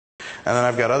And then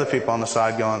I've got other people on the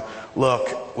side going,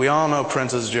 look, we all know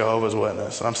Prince is Jehovah's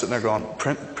Witness. And I'm sitting there going,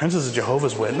 Prince is a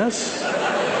Jehovah's Witness?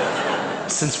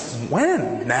 Since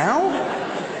when? Now?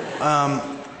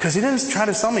 Because he didn't try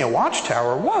to sell me a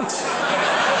watchtower once.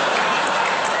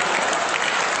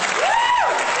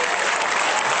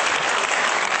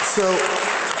 So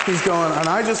he's going, and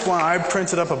I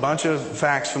printed up a bunch of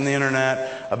facts from the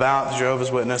internet about the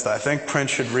Jehovah's Witness that I think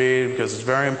Prince should read because it's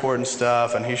very important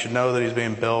stuff and he should know that he's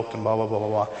being bilked and blah, blah, blah, blah,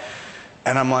 blah.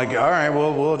 And I'm like, all right,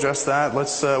 we'll address that.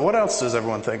 Let's. What else does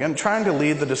everyone think? And trying to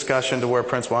lead the discussion to where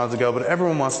Prince wanted to go, but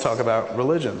everyone wants to talk about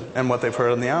religion and what they've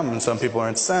heard on the album. And some people are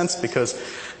incensed because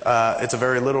it's a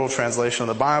very literal translation of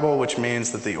the Bible, which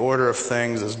means that the order of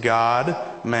things is God,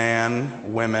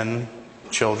 man, women,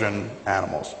 children,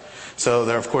 animals. So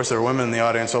there, of course, there are women in the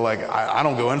audience who are like, I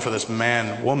don't go in for this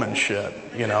man-woman shit,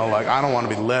 you know, like I don't want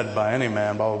to be led by any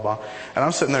man, blah, blah, blah. And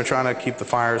I'm sitting there trying to keep the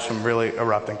fires from really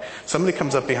erupting. Somebody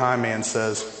comes up behind me and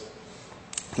says,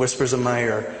 whispers in my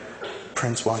ear,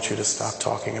 Prince wants you to stop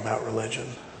talking about religion.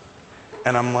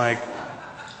 And I'm like,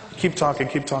 keep talking,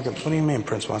 keep talking. What do you mean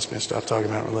Prince wants me to stop talking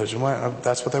about religion?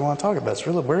 That's what they want to talk about. It's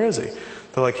really, where is he?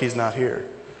 They're like, he's not here.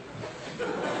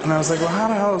 And I was like, well, how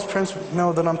the hell does Prince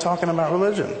know that I'm talking about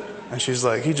religion? And she's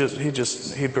like,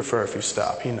 he'd prefer if you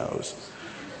stop. He knows.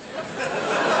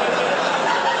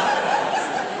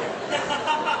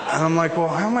 And I'm like, well,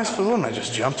 how am I supposed to? Wouldn't I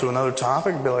just jump to another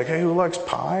topic and be like, hey, who likes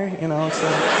pie? You know, it's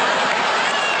like,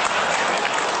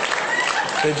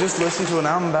 they just listen to an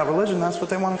album about religion. That's what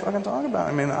they want to fucking talk about.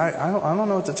 I mean, I don't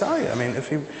know what to tell you. I mean, if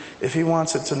he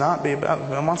wants it to not be about,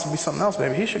 if it wants to be something else,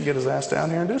 maybe he should get his ass down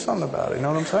here and do something about it. You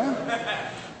know what I'm saying?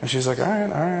 And she's like, all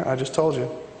right, I just told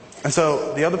you. And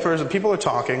so the other person, people are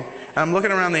talking, and I'm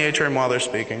looking around the atrium while they're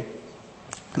speaking,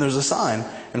 and there's a sign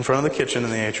in front of the kitchen in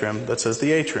the atrium that says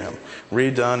the atrium,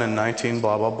 redone in 19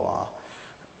 blah, blah, blah.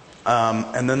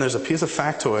 And then there's a piece of a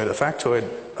factoid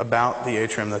about the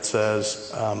atrium that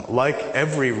says, like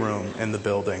every room in the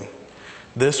building,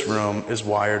 this room is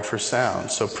wired for sound,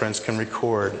 so Prince can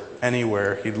record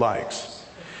anywhere he likes.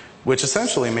 Which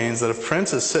essentially means that if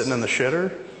Prince is sitting in the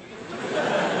shitter,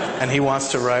 and he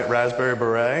wants to write Raspberry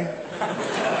Beret,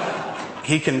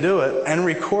 he can do it and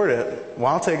record it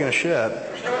while taking a shit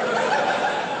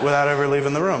without ever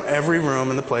leaving the room. Every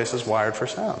room in the place is wired for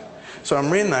sound. So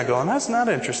I'm reading that going, that's not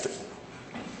interesting.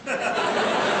 Like,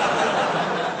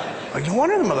 no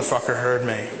wonder the motherfucker heard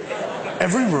me.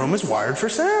 Every room is wired for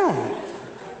sound.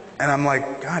 And I'm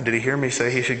like, God, did he hear me say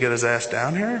he should get his ass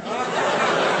down here?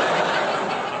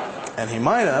 And he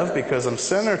might have, because I'm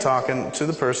sitting there talking to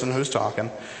the person who's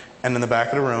talking, and in the back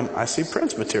of the room, I see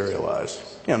Prince materialize.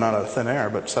 You know, not out of thin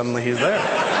air, but suddenly he's there.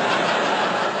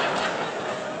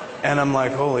 And I'm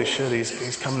like, holy shit,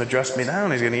 he's coming to dress me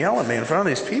down. He's going to yell at me in front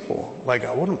of these people. Like,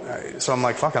 so I'm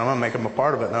like, fuck it, I'm going to make him a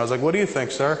part of it. And I was like, what do you think,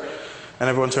 sir? And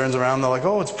everyone turns around, they're like,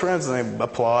 oh, it's Prince. And they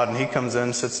applaud, and he comes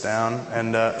in, sits down,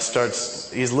 and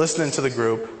he's listening to the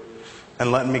group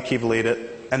and letting me keep lead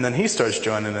it. And then he starts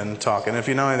joining in and talking. If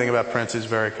you know anything about Prince, he's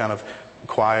very kind of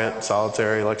quiet,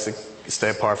 solitary, he likes to stay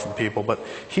apart from people. But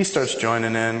he starts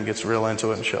joining in, gets real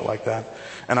into it and shit like that.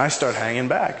 And I start hanging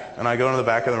back. And I go into the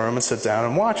back of the room and sit down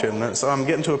and watch it. And so I'm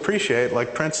getting to appreciate,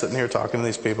 like, Prince sitting here talking to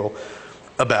these people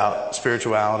about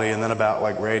spirituality and then about,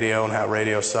 like, radio and how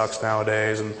radio sucks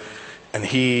nowadays. And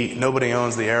nobody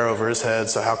owns the air over his head,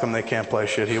 so how come they can't play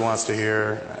shit he wants to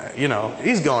hear? You know,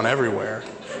 he's going everywhere.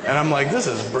 And I'm like, this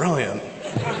is brilliant.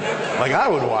 Like, I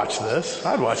would watch this.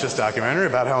 I'd watch this documentary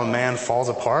about how a man falls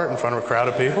apart in front of a crowd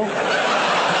of people.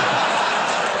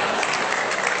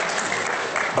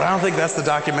 But I don't think that's the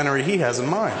documentary he has in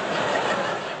mind.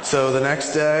 So the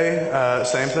next day,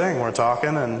 same thing. We're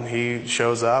talking, and he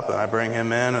shows up, and I bring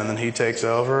him in, and then he takes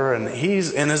over, and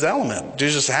he's in his element.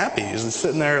 He's just happy. He's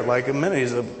sitting there like a minute.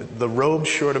 He's the robe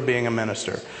short of being a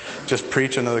minister, just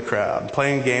preaching to the crowd,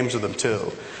 playing games with them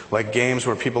too, like games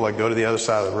where people like go to the other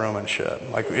side of the room and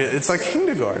shit. Like it's like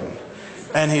kindergarten.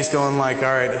 And he's going like, all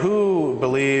right, who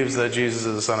believes that Jesus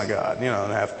is the Son of God? You know,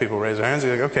 and half people raise their hands.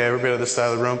 He's like, okay, everybody on this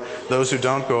side of the room. Those who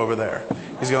don't, go over there.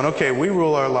 He's going, okay, we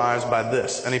rule our lives by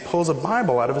this. And he pulls a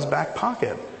Bible out of his back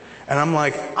pocket. And I'm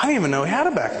like, I didn't even know he had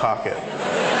a back pocket.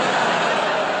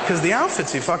 Because the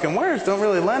outfits he fucking wears don't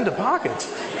really lend to pockets.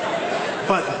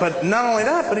 But not only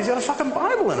that, but he's got a fucking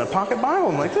Bible in it, a pocket Bible.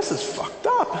 I'm like, this is fucked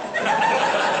up.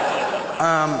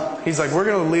 He's like, we're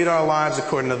going to lead our lives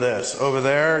according to this. Over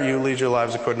there, you lead your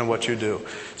lives according to what you do.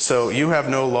 So you have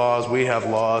no laws, we have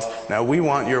laws. Now we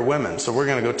want your women, so we're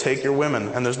going to go take your women.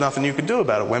 And there's nothing you can do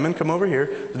about it. Women, come over here.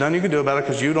 There's nothing you can do about it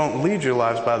because you don't lead your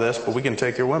lives by this, but we can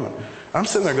take your women. I'm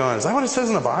sitting there going, is that what it says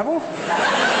in the Bible?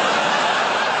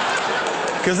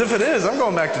 Because if it is, I'm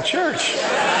going back to church.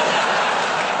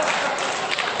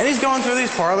 And he's going through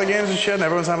these parlor games and shit, and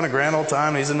everyone's having a grand old time.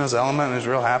 And he's in his element, and he's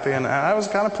real happy. And I was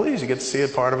kind of pleased. You get to see a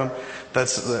part of him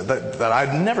that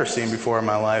I'd never seen before in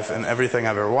my life, and everything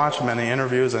I've ever watched him, any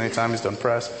interviews, anytime he's done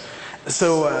press.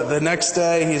 So the next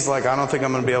day, he's like, I don't think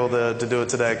I'm going to be able to do it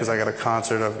today because I got a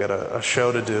concert. I've got a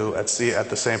show to do at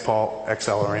the St. Paul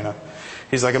XL Arena.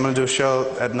 He's like, I'm going to do a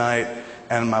show at night,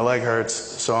 and my leg hurts,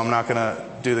 so I'm not going to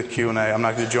do the Q&A. I'm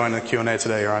not going to join the Q&A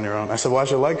today. You're on your own. I said, why's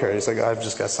your leg hurt? He's like, I've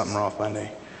just got something wrong with my knee.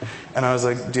 And I was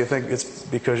like, do you think it's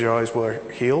because you always wear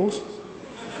heels?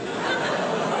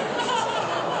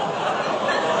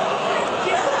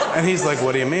 And he's like,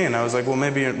 what do you mean? I was like, well,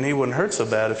 maybe your knee wouldn't hurt so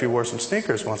bad if you wore some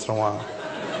sneakers once in a while.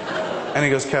 And he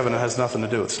goes, Kevin, it has nothing to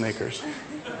do with sneakers.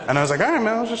 And I was like, all right,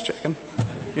 man, I was just checking.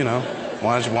 You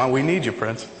know, we need you,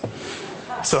 Prince.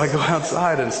 So I go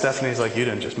outside, and Stephanie's like, you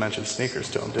didn't just mention sneakers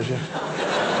to him, did you?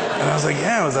 And I was like,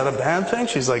 yeah, was that a bad thing?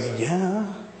 She's like,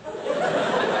 yeah.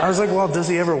 I was like, well, does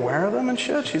he ever wear them and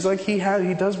shit? She's like, he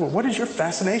does. What is your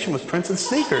fascination with Prince and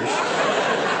sneakers?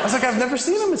 I was like, I've never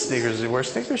seen him in sneakers. Does he wear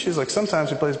sneakers? She's like,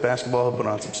 sometimes he plays basketball, he'll put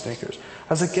on some sneakers.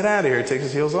 I was like, get out of here. He takes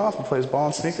his heels off and plays ball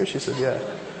in sneakers? She said, yeah.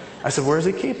 I said, where does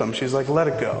he keep them? She's like, let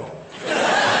it go.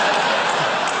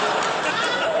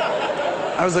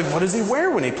 I was like, what does he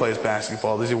wear when he plays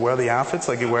basketball? Does he wear the outfits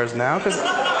like he wears now? Because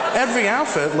every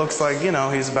outfit looks like, you know,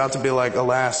 he's about to be like,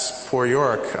 alas, poor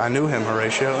York. I knew him,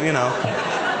 Horatio, you know.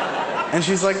 And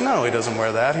she's like, no, he doesn't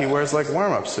wear that. He wears like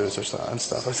warm-up suits or stuff and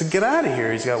stuff. I said, get out of here.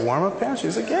 He's got warm-up pants?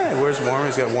 She's like, yeah, he wears he's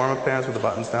got warm-up pants with the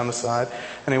buttons down the side,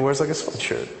 and he wears like a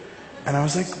sweatshirt. And I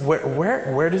was like,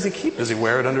 where does he keep? Does he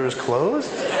wear it under his clothes?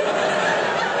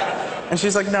 And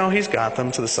she's like, no, he's got them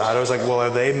to the side. I was like, well, are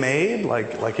they made?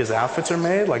 Like his outfits are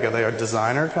made? Like, are they a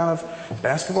designer kind of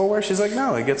basketball wear? She's like,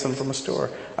 no, he gets them from a store.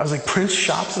 I was like, Prince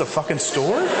shops at a fucking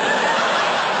store?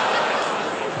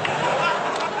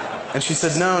 And she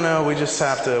said, no, we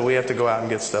have to go out and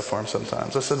get stuff for him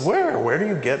sometimes. I said, where do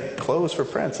you get clothes for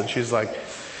Prince? And she's like,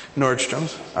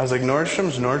 Nordstrom's. I was like,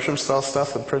 Nordstrom's? Nordstrom sells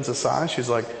stuff with Prince's size? She's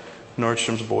like,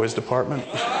 Nordstrom's boys department.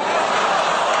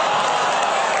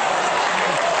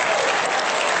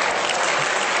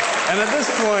 And at this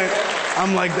point,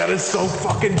 I'm like, that is so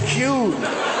fucking cute.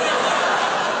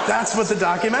 That's what the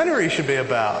documentary should be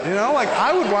about. You know, like,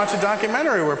 I would watch a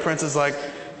documentary where Prince is like,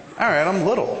 all right, I'm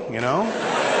little, you know?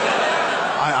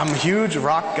 I'm a huge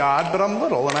rock god, but I'm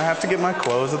little, and I have to get my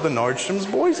clothes at the Nordstrom's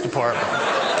boys department.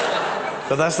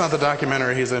 But that's not the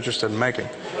documentary he's interested in making.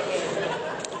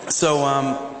 So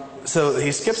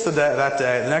he skips that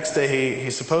day. The next day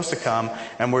he's supposed to come,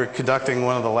 and we're conducting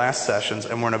one of the last sessions,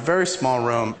 and we're in a very small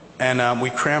room, and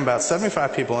we cram about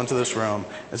 75 people into this room.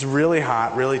 It's really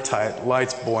hot, really tight,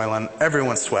 lights boiling,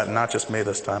 everyone's sweating, not just me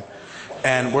this time.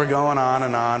 And we're going on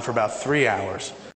and on for about 3 hours.